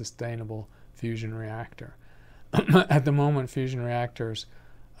create a sustainable fusion reactor. At the moment, fusion reactors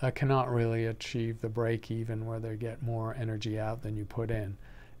cannot really achieve the break-even where they get more energy out than you put in.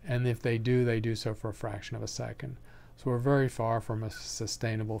 And if they do so for a fraction of a second. So we're very far from a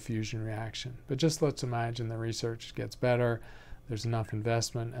sustainable fusion reaction. But just let's imagine the research gets better, there's enough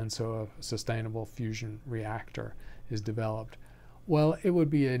investment, and so a sustainable fusion reactor is developed. Well, it would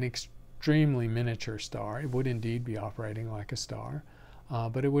be an extremely miniature star. It would indeed be operating like a star,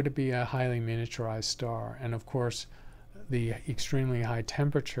 but it would be a highly miniaturized star. And of course, the extremely high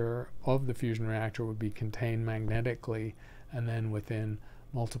temperature of the fusion reactor would be contained magnetically and then within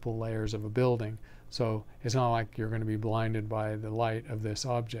multiple layers of a building. So it's not like you're going to be blinded by the light of this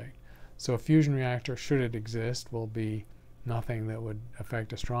object. So a fusion reactor, should it exist, will be nothing that would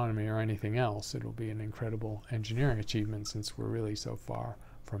affect astronomy or anything else. It will be an incredible engineering achievement since we're really so far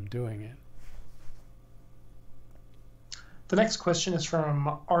from doing it. The next question is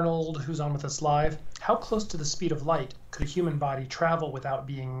from Arnold, who's on with us live. How close to the speed of light could a human body travel without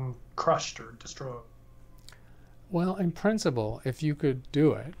being crushed or destroyed? Well, in principle, if you could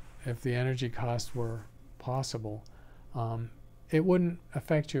do it, if the energy costs were possible, it wouldn't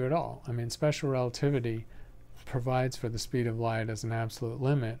affect you at all. I mean, special relativity provides for the speed of light as an absolute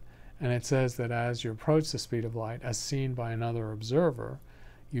limit, and it says that as you approach the speed of light, as seen by another observer,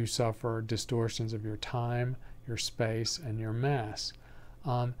 you suffer distortions of your time, your space, and your mass.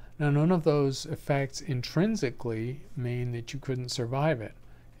 Now, none of those effects intrinsically mean that you couldn't survive it.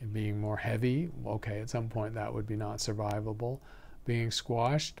 It being more heavy, okay, at some point that would be not survivable. Being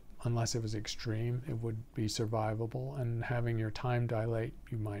squashed, unless it was extreme, it would be survivable. And having your time dilate,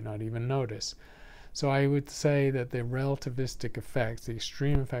 you might not even notice. So I would say that the relativistic effects, the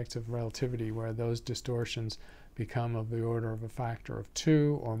extreme effects of relativity, where those distortions become of the order of a factor of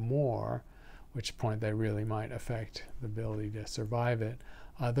 2 or more, which point they really might affect the ability to survive it,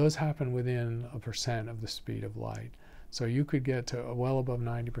 those happen within 1% of the speed of light. So you could get to well above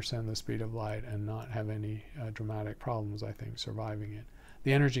 90% of the speed of light and not have any dramatic problems, I think, surviving it.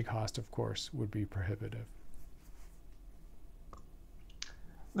 The energy cost, of course, would be prohibitive.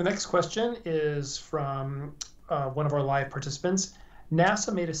 The next question is from one of our live participants.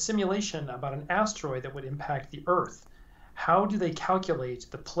 NASA made a simulation about an asteroid that would impact the Earth. How do they calculate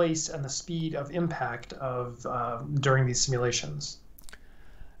the place and the speed of impact during these simulations?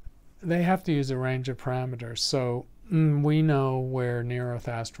 They have to use a range of parameters. So we know where near-Earth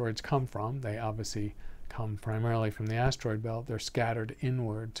asteroids come from. They obviously come primarily from the asteroid belt. They're scattered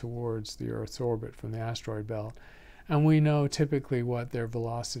inward towards the Earth's orbit from the asteroid belt. And we know typically what their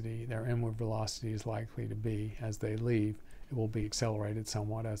velocity, their inward velocity, is likely to be as they leave. It will be accelerated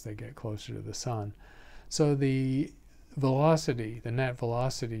somewhat as they get closer to the sun. So the velocity, the net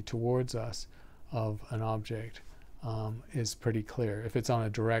velocity towards us of an object is pretty clear. If it's on a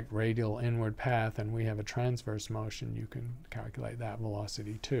direct radial inward path and we have a transverse motion, you can calculate that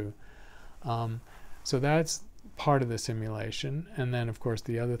velocity too. So that's part of the simulation. And then, of course,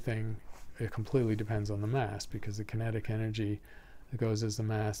 the other thing, it completely depends on the mass, because the kinetic energy that goes as the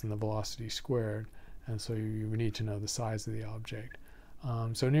mass and the velocity squared. And so you need to know the size of the object.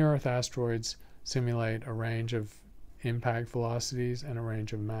 So near-Earth asteroids simulate a range of impact velocities and a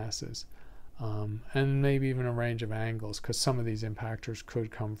range of masses. And maybe even a range of angles, because some of these impactors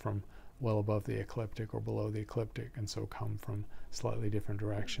could come from well above the ecliptic or below the ecliptic, and so come from slightly different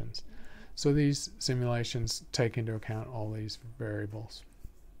directions. So these simulations take into account all these variables.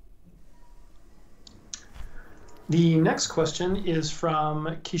 The next question is from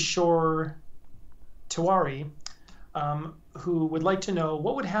Kishore Tiwari, who would like to know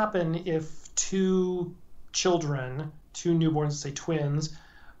what would happen if two children, two newborns, say twins,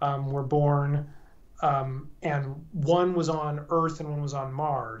 were born and one was on Earth and one was on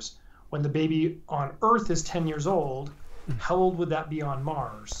Mars. When the baby on Earth is 10 years old, how old would that be on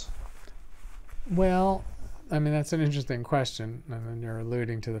Mars? Well, I mean, that's an interesting question. I mean, you're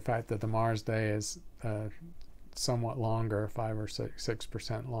alluding to the fact that the Mars day is somewhat longer, 5 or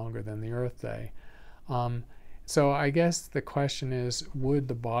 6% longer than the Earth day. So I guess the question is, would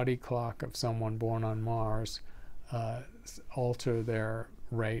the body clock of someone born on Mars alter their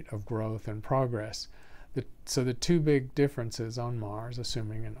rate of growth and progress? So the two big differences on Mars,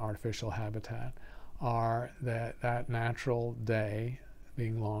 assuming an artificial habitat, are that natural day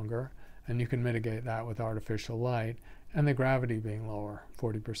being longer, and you can mitigate that with artificial light, and the gravity being lower,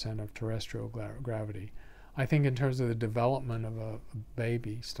 40% of terrestrial gravity. I think in terms of the development of a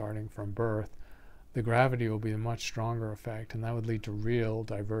baby starting from birth, the gravity will be a much stronger effect, and that would lead to real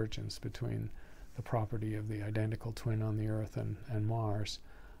divergence between the property of the identical twin on the Earth and Mars.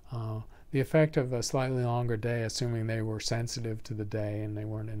 The effect of a slightly longer day, assuming they were sensitive to the day and they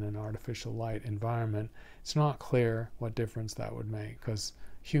weren't in an artificial light environment, it's not clear what difference that would make, because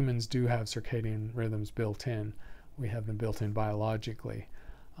humans do have circadian rhythms built in. We have them built in biologically.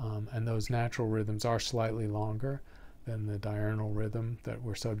 And those natural rhythms are slightly longer than the diurnal rhythm that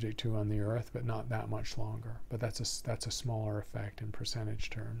we're subject to on the Earth, but not that much longer. But that's a smaller effect in percentage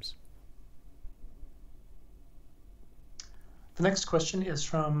terms. The next question is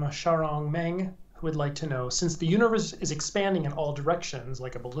from Sharong Meng, who would like to know, since the universe is expanding in all directions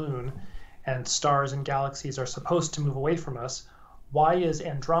like a balloon, and stars and galaxies are supposed to move away from us, why is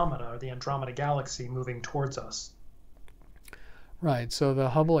Andromeda, the Andromeda galaxy, moving towards us? Right, so the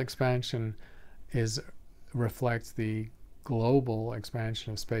Hubble expansion reflects the global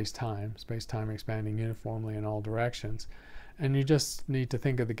expansion of space-time expanding uniformly in all directions. And you just need to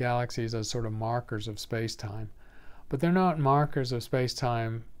think of the galaxies as sort of markers of space-time. But they're not markers of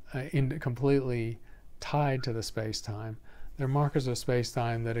space-time completely tied to the space-time. They're markers of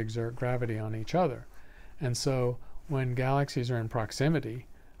space-time that exert gravity on each other. And so when galaxies are in proximity,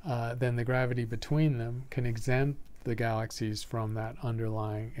 then the gravity between them can exempt the galaxies from that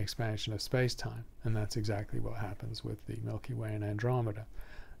underlying expansion of space-time. And that's exactly what happens with the Milky Way and Andromeda.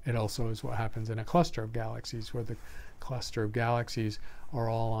 It also is what happens in a cluster of galaxies, where the cluster of galaxies are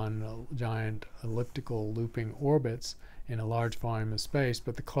all on giant elliptical looping orbits in a large volume of space,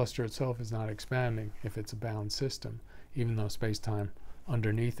 but the cluster itself is not expanding if it's a bound system, even though space-time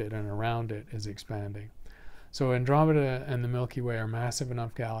underneath it and around it is expanding. So Andromeda and the Milky Way are massive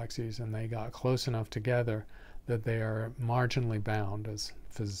enough galaxies, and they got close enough together that they are marginally bound, as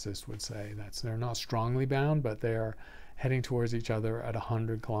physicists would say. They're not strongly bound, but they are heading towards each other at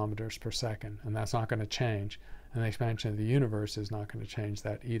 100 kilometers per second, and that's not going to change. And the expansion of the universe is not going to change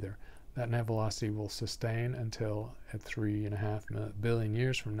that either. That net velocity will sustain until at 3.5 billion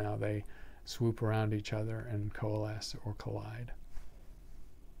years from now they swoop around each other and coalesce or collide.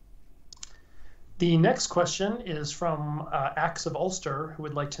 The next question is from Axe of Ulster, who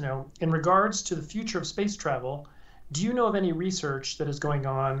would like to know, in regards to the future of space travel, do you know of any research that is going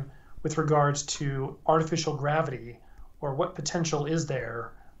on with regards to artificial gravity, or what potential is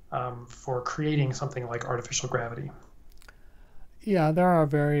there for creating something like artificial gravity? Yeah, there are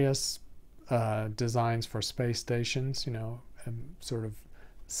various designs for space stations, sort of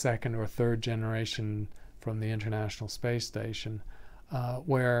second or third generation from the International Space Station,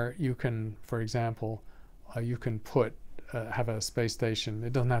 where you can, for example, you can have a space station.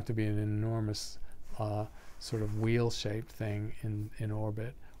 It doesn't have to be an enormous sort of wheel-shaped thing in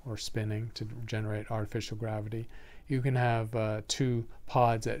orbit or spinning to generate artificial gravity. You can have 2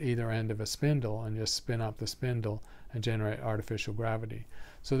 pods at either end of a spindle and just spin up the spindle and generate artificial gravity.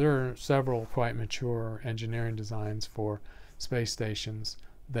 So there are several quite mature engineering designs for space stations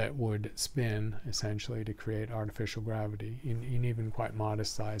that would spin essentially to create artificial gravity in even quite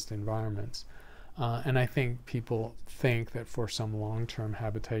modest-sized environments. And I think people think that for some long-term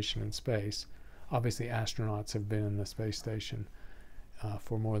habitation in space, obviously astronauts have been in the space station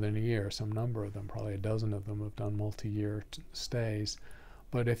for more than a year. Some number of them, probably a dozen of them, have done multi-year stays.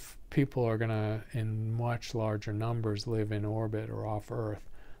 But if people are going to, in much larger numbers, live in orbit or off Earth,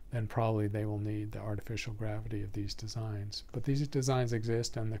 then probably they will need the artificial gravity of these designs. But these designs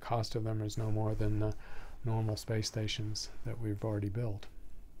exist, and the cost of them is no more than the normal space stations that we've already built.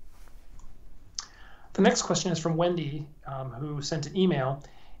 The next question is from Wendy, who sent an email.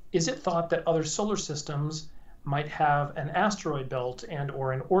 Is it thought that other solar systems might have an asteroid belt and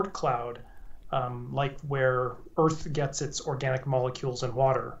or an Oort cloud, like where Earth gets its organic molecules and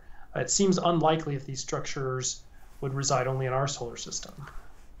water? It seems unlikely if these structures would reside only in our solar system.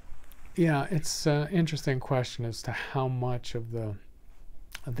 Yeah, it's an interesting question as to how much of the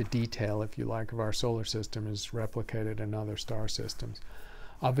detail, if you like, of our solar system is replicated in other star systems.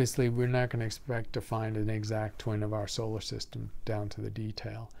 Obviously, we're not going to expect to find an exact twin of our solar system down to the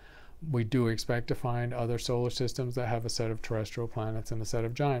detail. We do expect to find other solar systems that have a set of terrestrial planets and a set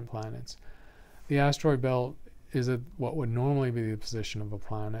of giant planets. The asteroid belt is what would normally be the position of a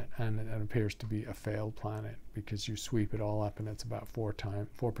planet, and it appears to be a failed planet because you sweep it all up and it's about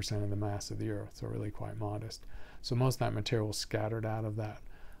 4% of the mass of the Earth, so really quite modest. So most of that material was scattered out of that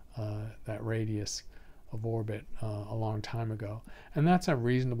radius of orbit a long time ago. And that's a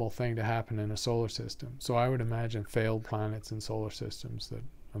reasonable thing to happen in a solar system. So I would imagine failed planets in solar systems that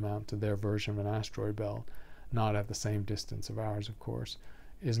amount to their version of an asteroid belt, not at the same distance of ours, of course,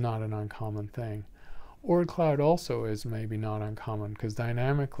 is not an uncommon thing. Oort cloud also is maybe not uncommon because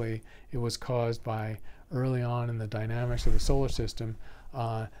dynamically it was caused by, early on in the dynamics of the solar system,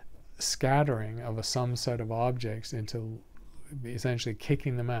 scattering of some set of objects into essentially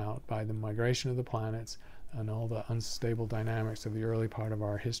kicking them out by the migration of the planets and all the unstable dynamics of the early part of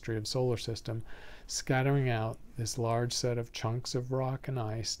our history of solar system, scattering out this large set of chunks of rock and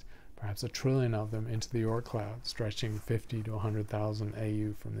ice, perhaps 1 trillion of them, into the Oort cloud, stretching 50 to 100,000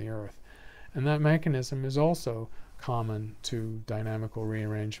 AU from the Earth. And that mechanism is also common to dynamical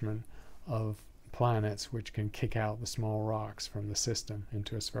rearrangement of planets, which can kick out the small rocks from the system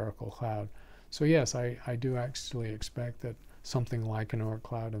into a spherical cloud. So yes, I do actually expect that something like an Oort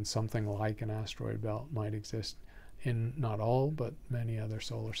cloud and something like an asteroid belt might exist in not all, but many other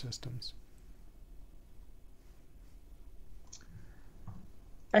solar systems.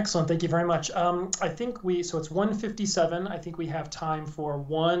 Excellent, thank you very much. I think so it's 1:57. I think we have time for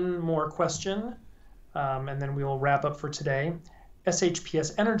one more question, and then we will wrap up for today.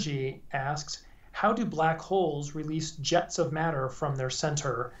 SHPS Energy asks, how do black holes release jets of matter from their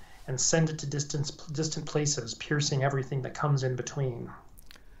center and send it to distant places, piercing everything that comes in between?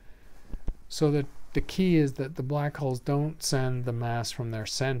 So the key is that the black holes don't send the mass from their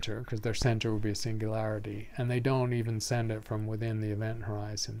center, because their center would be a singularity, and they don't even send it from within the event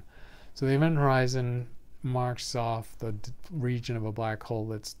horizon. So the event horizon marks off the region of a black hole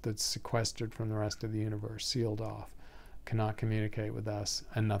that's sequestered from the rest of the universe, sealed off, cannot communicate with us,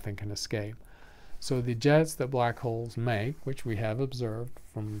 and nothing can escape. So the jets that black holes make, which we have observed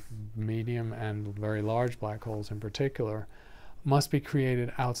from medium and very large black holes in particular, must be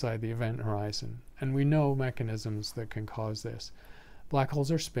created outside the event horizon. And we know mechanisms that can cause this. Black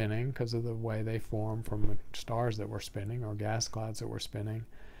holes are spinning because of the way they form from stars that were spinning or gas clouds that were spinning.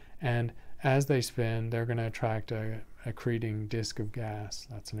 And as they spin, they're going to attract a accreting disk of gas.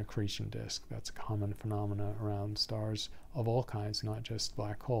 That's an accretion disk. That's a common phenomena around stars of all kinds, not just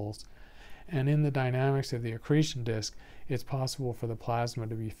black holes. And in the dynamics of the accretion disk, it's possible for the plasma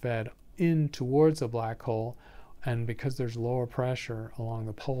to be fed in towards a black hole, and because there's lower pressure along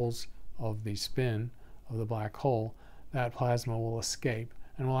the poles of the spin of the black hole, that plasma will escape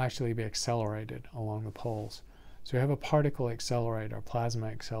and will actually be accelerated along the poles. So you have a particle accelerator, a plasma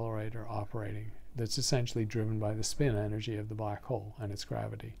accelerator operating that's essentially driven by the spin energy of the black hole and its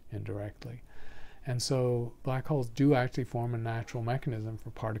gravity indirectly. And so black holes do actually form a natural mechanism for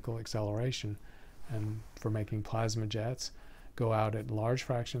particle acceleration and for making plasma jets go out at large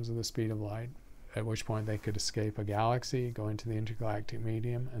fractions of the speed of light, at which point they could escape a galaxy, go into the intergalactic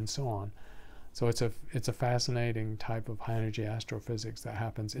medium, and so on. So it's a fascinating type of high-energy astrophysics that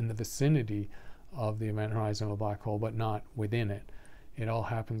happens in the vicinity of the event horizon of a black hole, but not within it. It all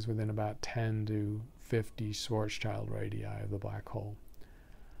happens within about 10 to 50 Schwarzschild radii of the black hole.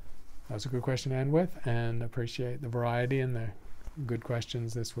 That's a good question to end with, and appreciate the variety and the good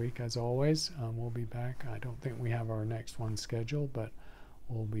questions this week, as always. We'll be back. I don't think we have our next one scheduled, but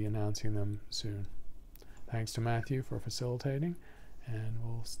we'll be announcing them soon. Thanks to Matthew for facilitating, and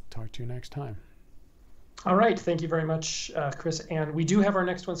we'll talk to you next time. All right, thank you very much, Chris. And we do have our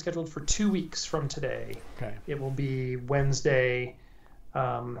next one scheduled for 2 weeks from today. Okay. It will be Wednesday,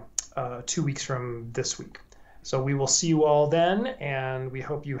 2 weeks from this week. So we will see you all then, and we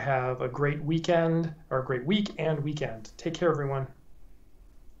hope you have a great weekend, or a great week and weekend. Take care, everyone.